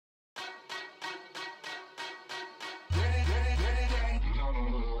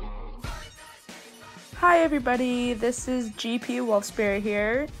Hi everybody, this is GP Wolfspirit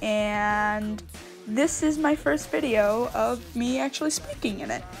here, and this is my first video of me actually speaking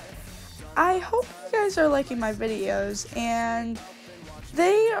in it. I hope you guys are liking my videos, and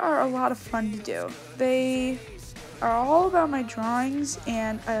they are a lot of fun to do. They are all about my drawings,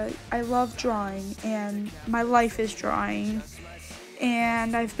 and I love drawing, and my life is drawing,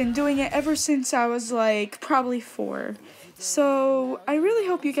 and I've been doing it ever since I was like probably 4. So I really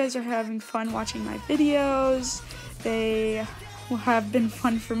hope you guys are having fun watching my videos. They have been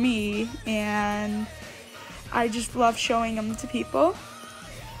fun for me, and I just love showing them to people.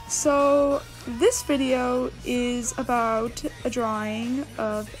 So this video is about a drawing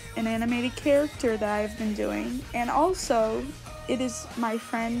of an animated character that I've been doing, and also it is my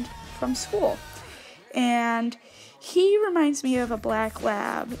friend from school, and he reminds me of a black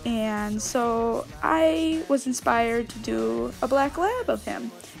lab, and so I was inspired to do a black lab of him.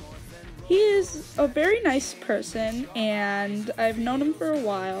 He is a very nice person, and I've known him for a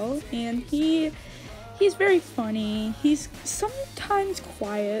while, and he's very funny. He's sometimes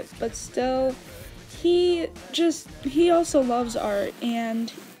quiet, but still, he also loves art,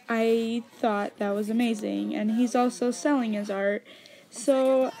 and I thought that was amazing, and he's also selling his art,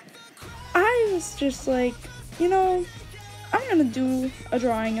 so I was just like, I'm gonna do a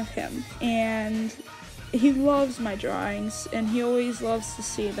drawing of him, and he loves my drawings, and he always loves to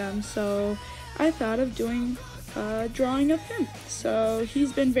see them, so I thought of doing a drawing of him. So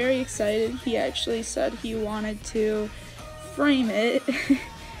he's been very excited. He actually said he wanted to frame it,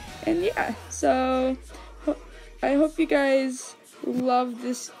 and yeah, so I hope you guys love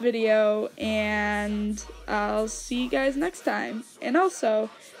this video, and I'll see you guys next time, and also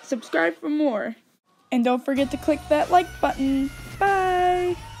subscribe for more. And don't forget to click that like button.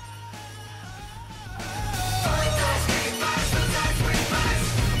 Bye!